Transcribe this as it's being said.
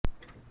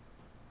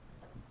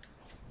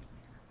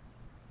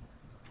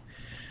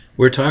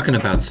We're talking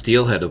about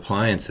Steelhead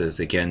appliances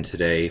again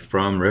today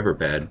from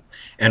Riverbed,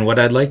 and what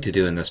I'd like to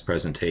do in this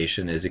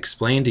presentation is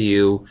explain to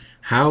you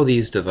how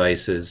these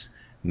devices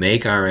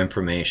make our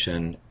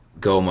information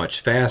go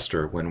much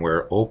faster when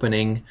we're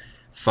opening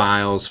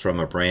files from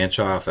a branch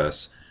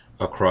office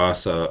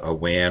across a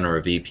WAN or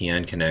a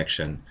VPN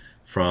connection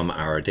from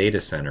our data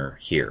center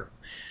here.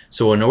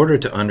 So in order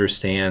to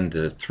understand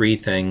the three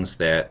things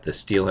that the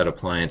Steelhead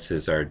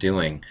appliances are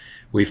doing,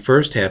 we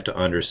first have to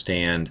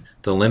understand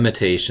the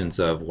limitations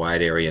of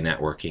wide area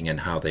networking and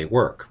how they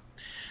work.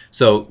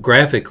 So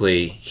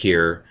graphically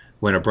here,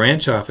 when a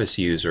branch office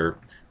user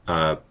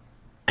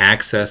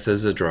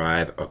accesses a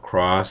drive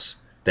across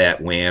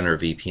that WAN or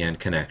VPN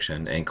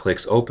connection and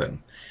clicks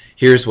open,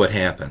 here's what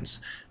happens.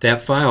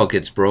 That file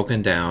gets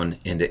broken down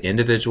into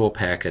individual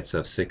packets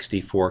of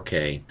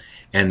 64K,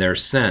 and they're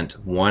sent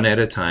one at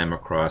a time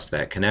across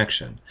that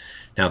connection.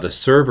 Now the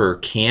server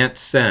can't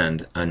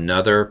send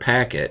another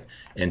packet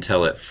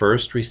until it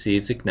first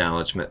receives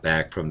acknowledgement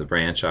back from the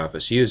branch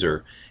office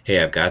user,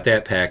 hey, I've got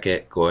that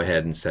packet, go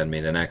ahead and send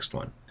me the next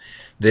one.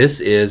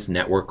 This is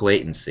network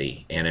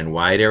latency, and in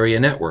wide area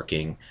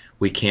networking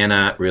we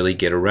cannot really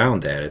get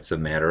around that. It's a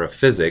matter of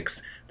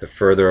physics. The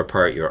further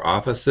apart your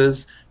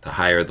offices, the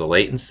higher the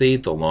latency,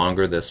 the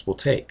longer this will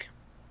take.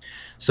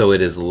 So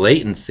it is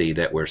latency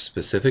that we're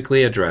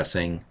specifically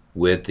addressing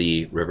with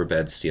the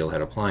Riverbed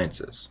Steelhead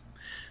appliances.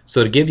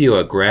 So to give you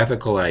a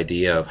graphical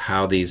idea of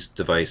how these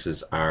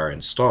devices are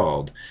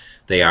installed,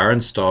 they are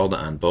installed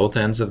on both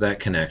ends of that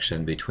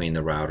connection between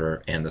the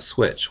router and the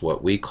switch,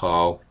 what we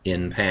call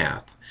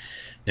in-path.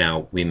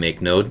 Now, we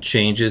make no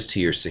changes to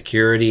your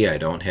security. I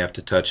don't have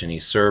to touch any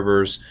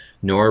servers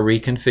nor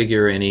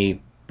reconfigure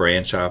any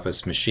branch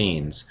office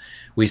machines.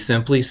 We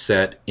simply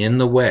set in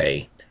the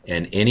way,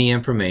 and any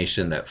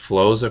information that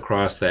flows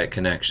across that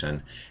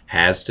connection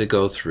has to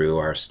go through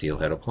our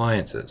Steelhead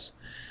appliances.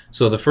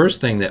 So the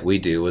first thing that we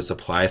do is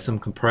apply some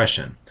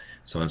compression.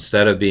 So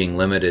instead of being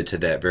limited to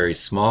that very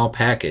small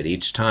packet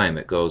each time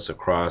it goes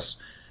across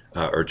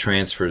or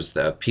transfers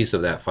the piece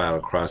of that file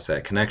across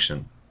that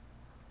connection,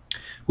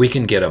 we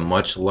can get a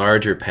much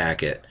larger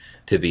packet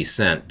to be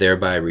sent,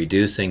 thereby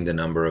reducing the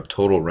number of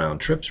total round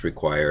trips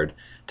required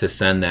to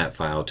send that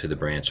file to the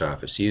branch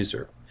office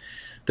user.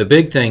 The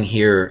big thing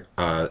here,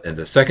 and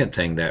the second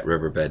thing that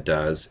Riverbed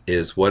does,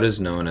 is what is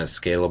known as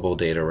scalable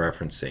data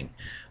referencing,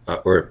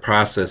 or a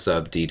process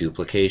of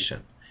deduplication.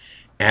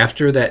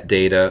 After that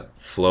data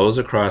flows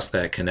across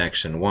that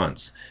connection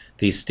once,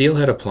 these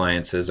Steelhead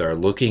appliances are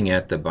looking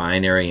at the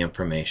binary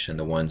information,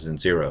 the ones and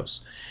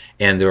zeros,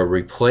 and they're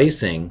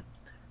replacing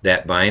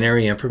that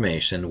binary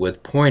information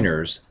with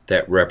pointers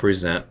that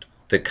represent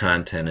the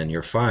content in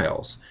your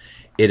files.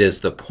 It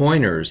is the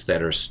pointers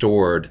that are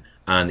stored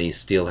on these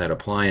Steelhead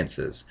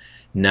appliances,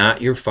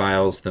 not your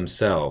files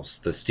themselves.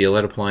 The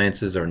Steelhead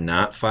appliances are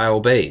not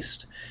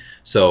file-based.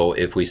 So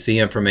if we see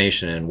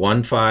information in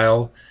one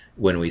file,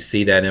 when we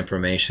see that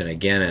information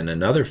again in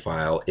another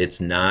file,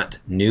 it's not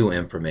new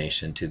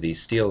information to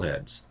these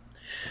Steelheads.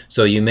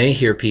 So you may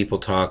hear people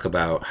talk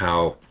about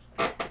how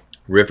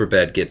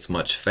Riverbed gets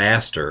much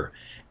faster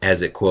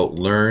as it, quote,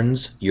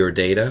 learns your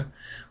data.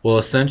 Well,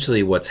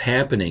 essentially what's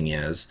happening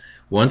is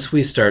once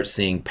we start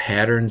seeing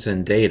patterns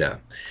in data,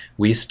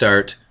 we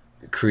start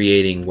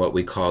creating what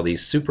we call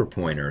these super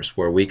pointers,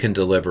 where we can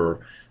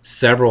deliver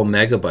several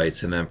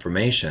megabytes of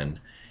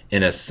information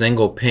in a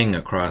single ping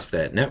across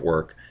that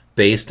network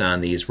based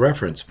on these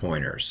reference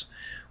pointers.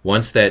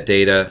 Once that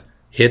data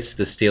hits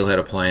the Steelhead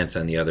appliance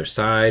on the other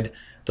side,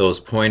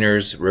 those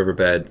pointers,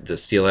 Riverbed, the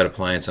Steelhead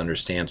appliance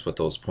understands what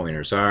those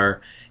pointers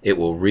are. It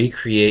will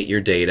recreate your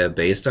data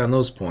based on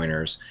those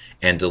pointers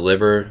and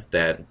deliver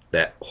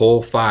that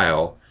whole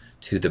file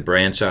to the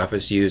branch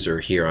office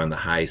user here on the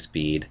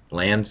high-speed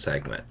LAN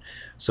segment.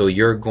 So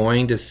you're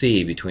going to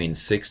see between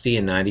 60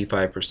 and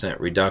 95%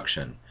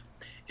 reduction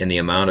in the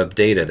amount of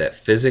data that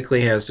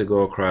physically has to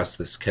go across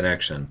this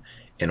connection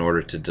in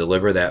order to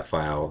deliver that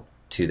file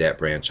to that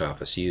branch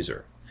office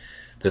user.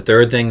 The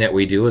third thing that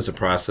we do is a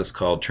process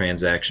called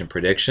transaction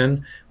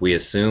prediction. We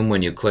assume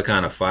when you click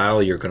on a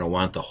file you're going to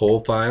want the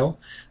whole file,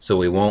 so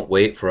we won't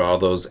wait for all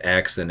those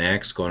ACKs and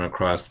ACKs going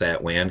across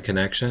that WAN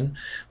connection.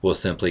 We'll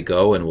simply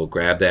go and we'll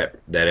grab that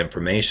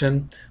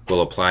information,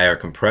 we'll apply our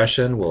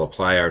compression, we'll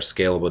apply our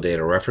scalable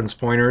data reference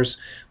pointers,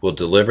 we'll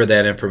deliver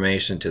that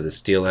information to the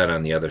Steelhead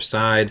on the other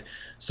side,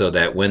 so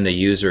that when the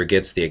user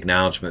gets the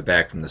acknowledgement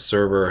back from the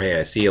server, hey,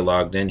 I see you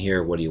logged in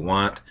here, what do you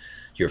want?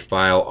 Your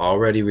file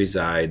already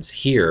resides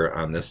here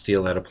on this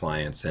Steelhead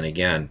appliance, and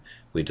again,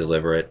 we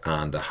deliver it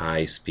on the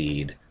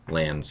high-speed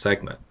LAN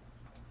segment.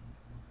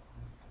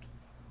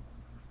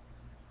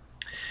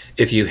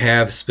 If you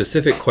have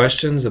specific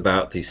questions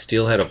about these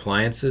Steelhead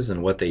appliances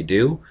and what they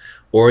do,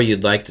 or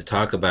you'd like to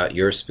talk about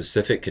your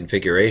specific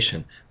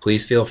configuration,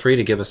 please feel free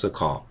to give us a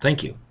call.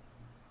 Thank you.